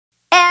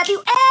Have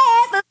you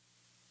ever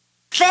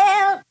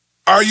felt?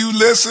 Are you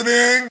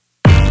listening?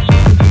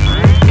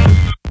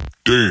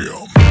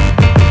 Damn.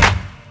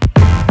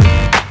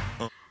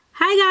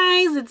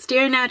 Hi guys, it's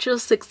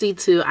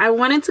Dearnatural62. I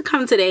wanted to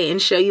come today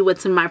and show you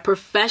what's in my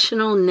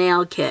professional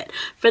nail kit.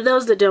 For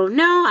those that don't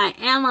know, I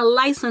am a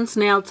licensed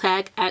nail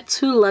tech at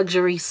 2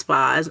 luxury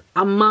spas,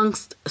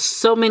 amongst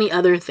so many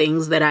other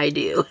things that I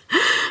do.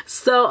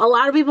 So a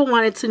lot of people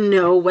wanted to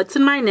know what's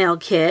in my nail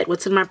kit,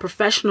 what's in my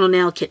professional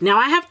nail kit. Now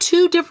I have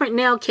 2 different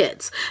nail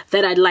kits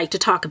that I'd like to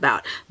talk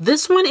about.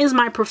 This one is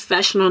my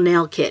professional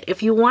nail kit.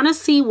 If you want to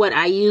see what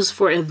I use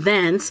for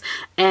events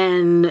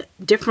and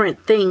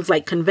different things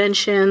like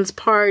conventions,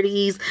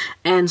 parties,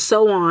 and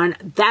so on,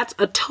 that's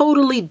a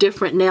totally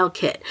different nail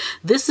kit.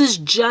 This is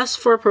just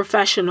for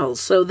professionals.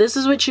 So this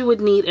is what you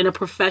would need in a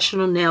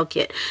professional nail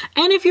kit.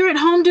 And if you're at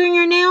home doing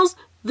your nails,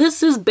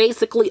 this is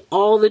basically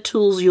all the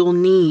tools you'll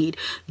need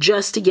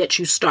just to get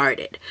you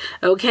started.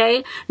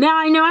 Okay, now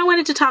I know I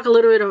wanted to talk a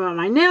little bit about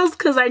my nails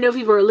because I know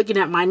people are looking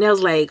at my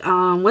nails like,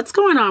 what's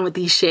going on with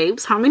these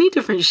shapes? How many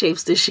different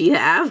shapes does she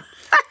have?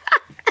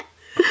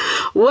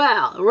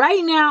 Well,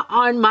 right now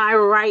on my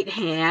right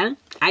hand,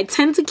 I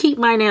tend to keep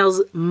my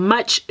nails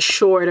much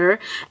shorter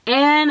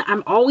and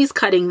I'm always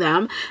cutting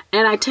them,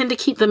 and I tend to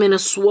keep them in a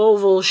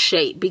swivel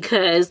shape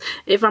because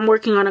if I'm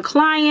working on a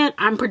client,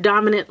 I'm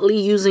predominantly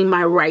using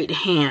my right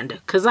hand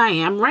because I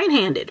am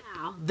right-handed.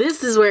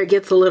 This is where it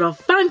gets a little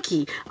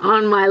funky.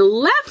 On my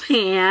left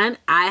hand,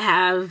 I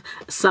have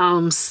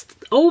some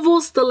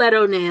oval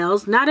stiletto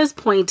nails, not as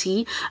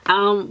pointy,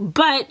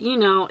 but you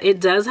know, it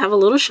does have a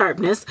little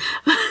sharpness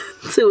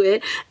to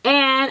it.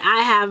 And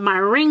I have my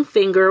ring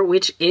finger,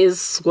 which is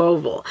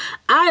swivel.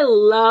 I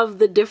love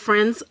the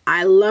difference.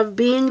 I love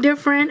being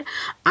different.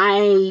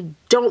 I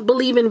don't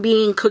believe in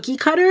being cookie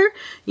cutter.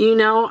 You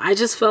know, I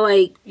just feel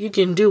like you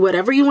can do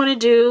whatever you want to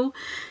do.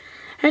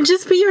 And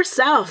just be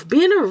yourself,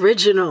 be an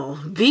original,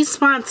 be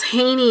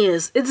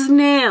spontaneous. It's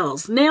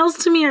nails. Nails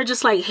to me are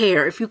just like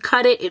hair. If you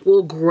cut it, it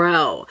will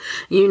grow.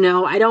 You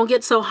know, I don't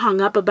get so hung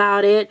up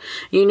about it.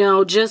 You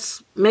know,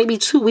 just maybe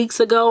 2 weeks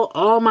ago,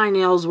 all my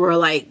nails were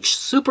like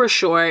super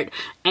short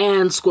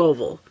and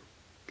swivel.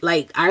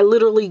 Like I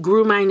literally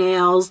grew my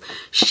nails,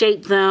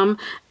 shaped them,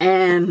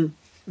 and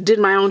did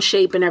my own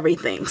shape and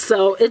everything.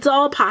 So it's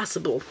all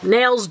possible.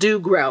 Nails do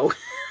grow.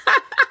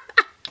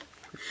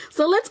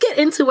 So let's get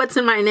into what's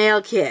in my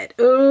nail kit.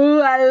 Ooh,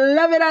 I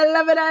love it, I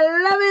love it,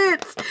 I love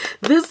it.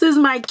 This is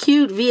my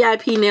cute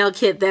VIP nail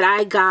kit that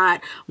I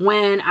got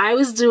when I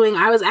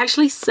was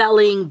actually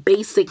selling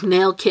basic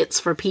nail kits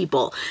for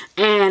people.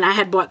 And I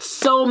had bought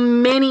so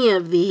many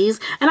of these,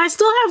 and I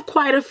still have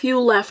quite a few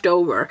left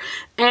over.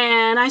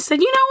 And I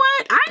said, you know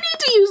what? I need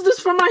to use this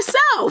for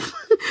myself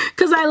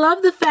because I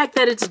love the fact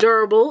that it's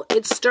durable,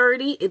 it's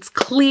sturdy, it's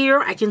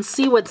clear, I can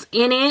see what's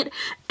in it,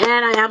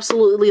 and I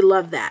absolutely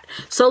love that.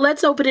 So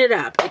let's open it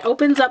up. It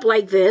opens up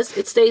like this.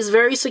 It stays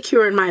very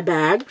secure in my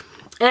bag,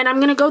 and I'm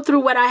going to go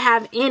through what I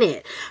have in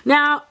it.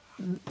 Now,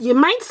 you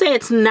might say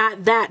it's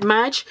not that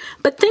much,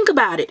 but think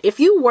about it.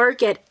 If you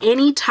work at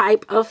any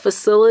type of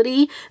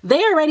facility,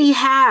 they already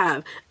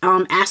have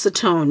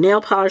acetone, nail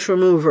polish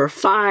remover,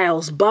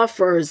 files,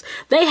 buffers.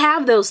 They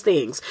have those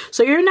things.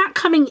 So you're not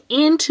coming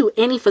into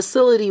any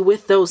facility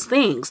with those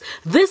things.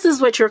 This is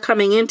what you're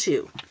coming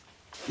into.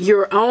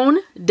 Your own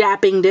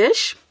dapping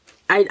dish.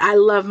 I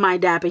love my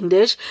dapping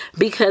dish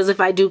because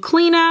if I do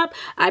cleanup,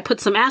 I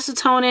put some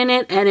acetone in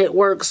it and it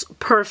works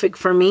perfect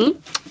for me.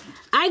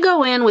 I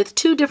go in with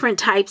 2 different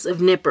types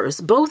of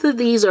nippers. Both of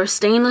these are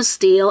stainless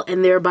steel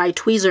and they're by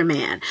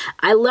Tweezerman.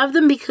 I love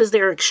them because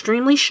they're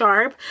extremely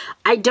sharp.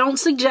 I don't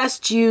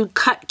suggest you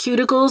cut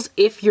cuticles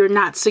if you're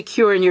not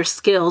secure in your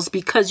skills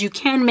because you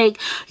can make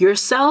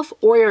yourself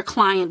or your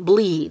client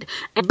bleed.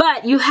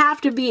 But you have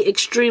to be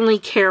extremely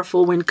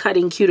careful when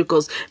cutting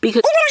cuticles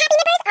because these little happy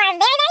nippers are very,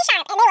 very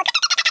sharp and they will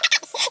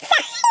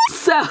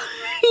so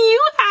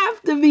you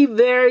have to be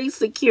very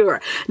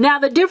secure. Now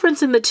the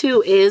difference in the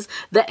 2 is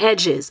the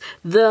edges.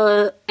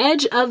 The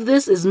edge of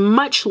this is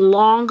much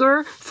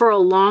longer for a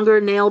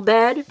longer nail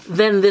bed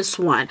than this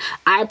one.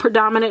 I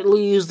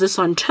predominantly use this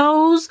on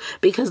toes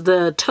because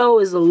the toe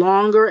is a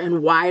longer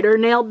and wider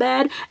nail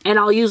bed, and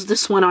I'll use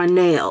this one on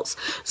nails.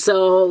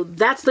 So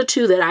that's the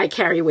 2 that I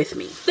carry with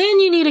me. Then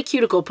you need a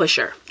cuticle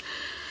pusher.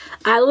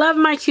 I love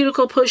my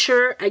cuticle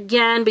pusher,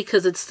 again,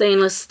 because it's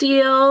stainless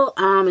steel,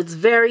 it's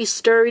very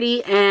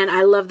sturdy, and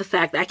I love the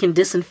fact that I can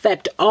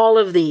disinfect all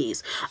of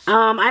these.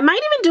 I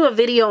might even do a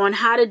video on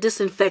how to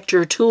disinfect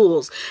your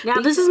tools. Now,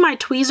 this is my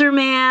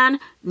Tweezerman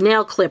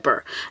nail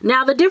clipper.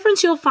 Now, the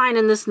difference you'll find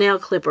in this nail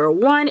clipper,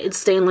 1, it's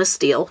stainless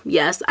steel.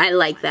 Yes, I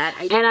like that.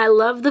 And I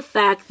love the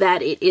fact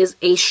that it is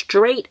a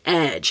straight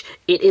edge.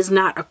 It is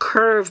not a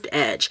curved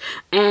edge.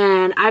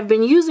 And I've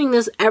been using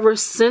this ever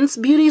since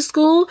beauty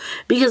school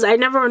because I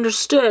never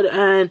understood.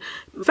 And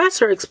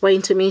professor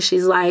explained to me,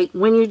 she's like,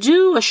 when you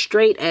do a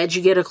straight edge,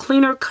 you get a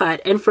cleaner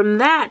cut, and from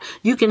that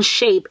you can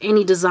shape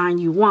any design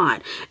you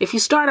want. If you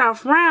start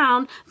off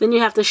round, then you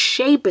have to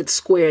shape it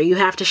square, you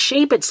have to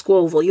shape it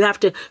swivel, you have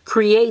to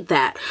create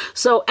that.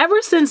 So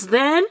ever since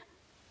then,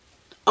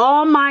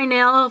 All my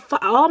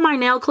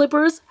nail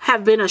clippers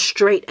have been a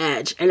straight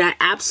edge, and I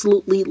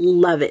absolutely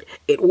love it.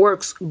 It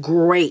works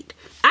great.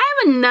 I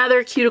have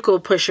another cuticle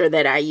pusher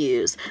that I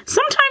use.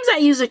 Sometimes I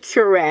use a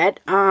curette,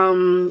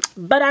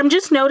 but I'm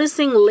just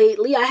noticing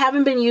lately I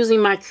haven't been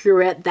using my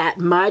curette that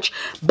much,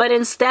 but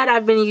instead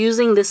I've been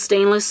using the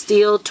stainless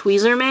steel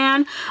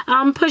Tweezerman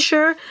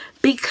pusher,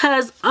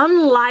 because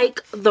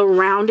unlike the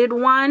rounded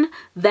one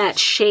that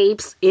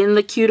shapes in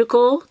the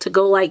cuticle to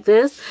go like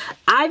this,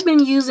 I've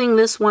been using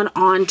this one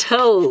on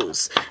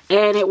toes,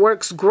 and it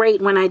works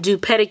great when I do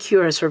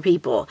pedicures for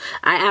people.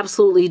 I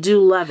absolutely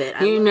do love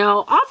it. You know,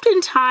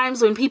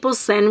 oftentimes when people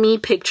send me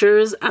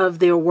pictures of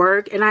their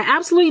work, and I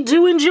absolutely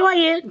do enjoy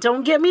it,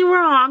 don't get me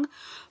wrong,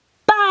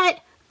 but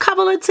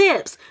couple of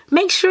tips.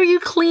 Make sure you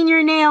clean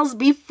your nails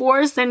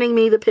before sending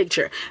me the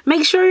picture.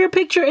 Make sure your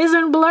picture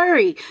isn't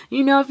blurry.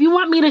 You know, if you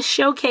want me to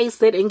showcase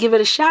it and give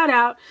it a shout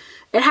out,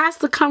 it has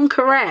to come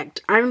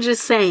correct. I'm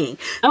just saying.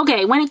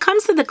 Okay, when it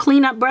comes to the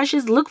cleanup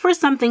brushes, look for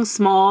something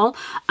small.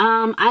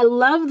 I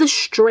love the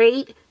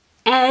straight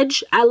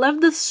edge. I love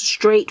the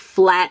straight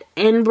flat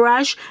end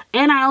brush,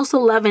 and I also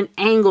love an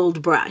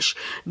angled brush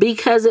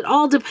because it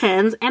all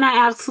depends, and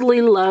I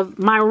absolutely love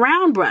my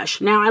round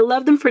brush. Now I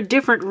love them for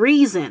different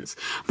reasons.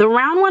 The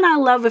round one I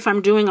love if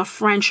I'm doing a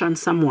French on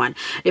someone.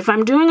 If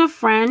I'm doing a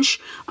French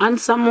on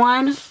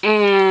someone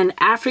and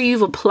after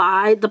you've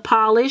applied the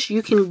polish,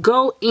 you can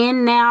go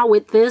in now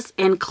with this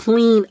and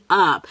clean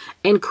up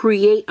and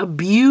create a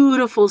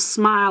beautiful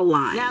smile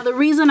line. Now the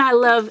reason I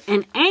love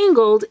an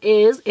angled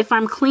is if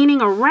I'm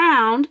cleaning around,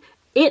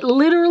 it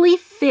literally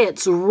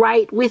fits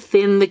right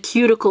within the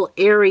cuticle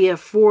area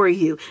for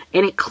you,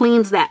 and it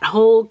cleans that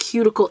whole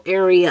cuticle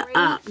area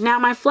up. Now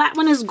my flat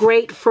one is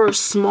great for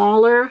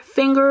smaller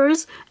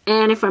fingers,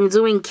 and if I'm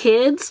doing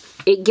kids,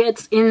 it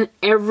gets in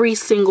every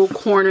single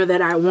corner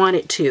that I want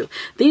it to.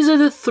 These are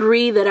the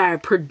three that I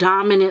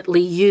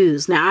predominantly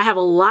use. Now I have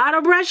a lot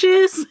of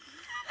brushes.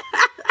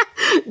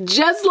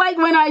 Just like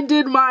when I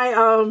did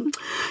my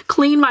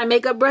clean my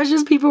makeup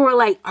brushes, people were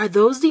like, are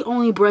those the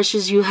only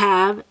brushes you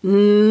have?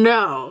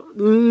 No,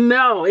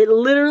 it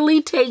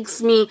literally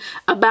takes me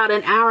about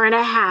an hour and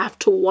a half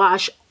to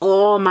wash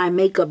all my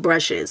makeup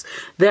brushes.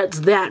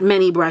 That's that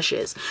many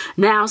brushes.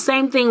 Now,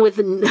 same thing with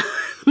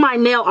my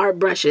nail art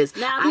brushes.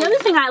 Now, the other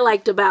thing I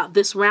liked about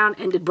this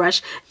round-ended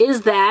brush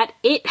is that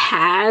it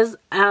has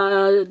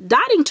a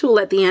dotting tool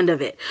at the end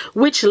of it,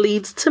 which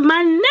leads to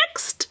my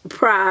next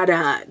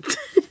product.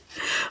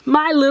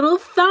 My little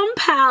thumb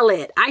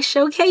palette. I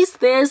showcased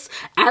this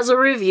as a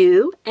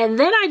review, and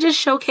then I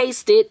just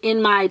showcased it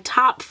in my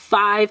top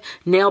 5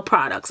 nail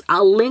products.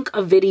 I'll link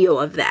a video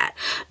of that.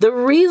 The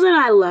reason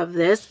I love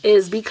this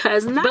is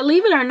because,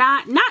 believe it or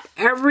not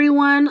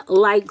everyone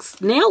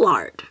likes nail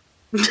art.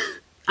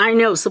 I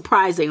know,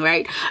 surprising,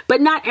 right? But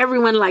not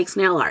everyone likes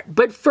nail art.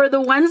 But for the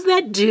ones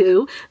that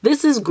do,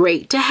 this is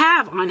great to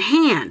have on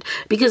hand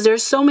because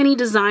there's so many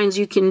designs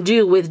you can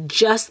do with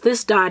just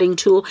this dotting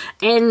tool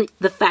and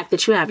the fact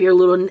that you have your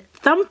little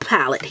thumb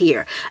palette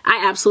here.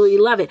 I absolutely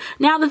love it.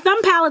 Now, the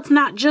thumb palette's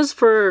not just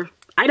for...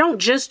 I don't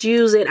just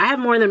use it. I have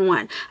more than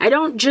one. I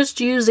don't just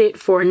use it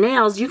for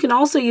nails. You can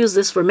also use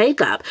this for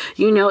makeup.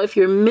 You know, if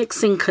you're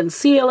mixing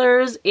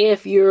concealers,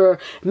 if you're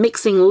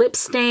mixing lip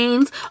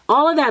stains,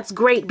 all of that's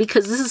great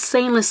because this is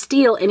stainless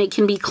steel and it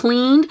can be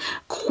cleaned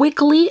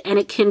quickly and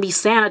it can be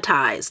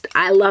sanitized.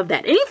 I love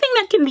that. Anything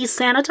that can be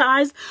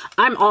sanitized,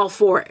 I'm all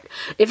for it.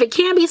 If it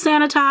can't be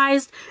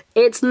sanitized,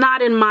 it's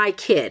not in my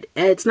kit.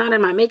 It's not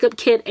in my makeup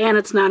kit and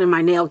it's not in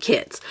my nail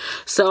kits.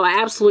 So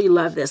I absolutely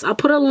love this. I'll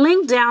put a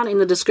link down in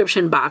the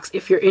description box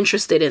if you're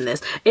interested in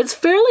this. It's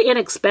fairly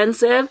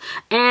inexpensive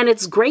and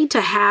it's great to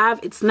have.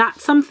 It's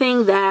not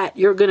something that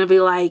you're going to be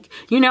like,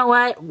 you know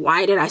what?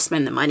 Why did I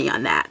spend the money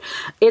on that?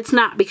 It's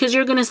not, because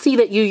you're going to see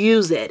that you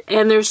use it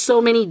and there's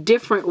so many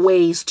different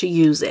ways to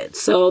use it.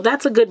 So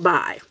that's a good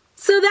buy.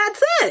 So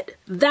that's it.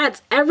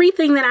 That's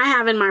everything that I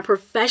have in my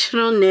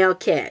professional nail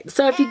kit.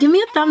 So if you give me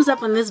a thumbs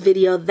up on this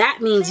video, that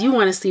means you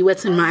want to see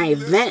what's in my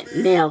event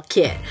nail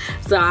kit.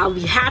 So I'll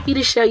be happy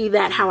to show you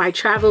that, how I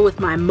travel with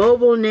my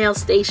mobile nail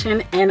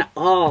station and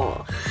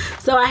all.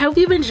 So I hope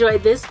you've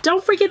enjoyed this.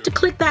 Don't forget to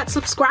click that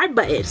subscribe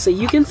button so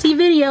you can see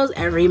videos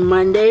every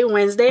Monday,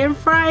 Wednesday, and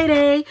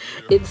Friday.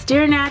 It's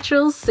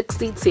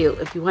Dearnatural62.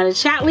 If you want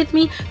to chat with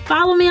me,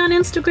 follow me on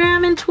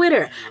Instagram and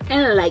Twitter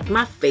and like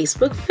my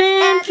Facebook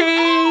fan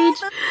page.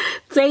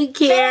 Take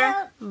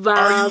care.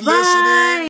 Bye-bye.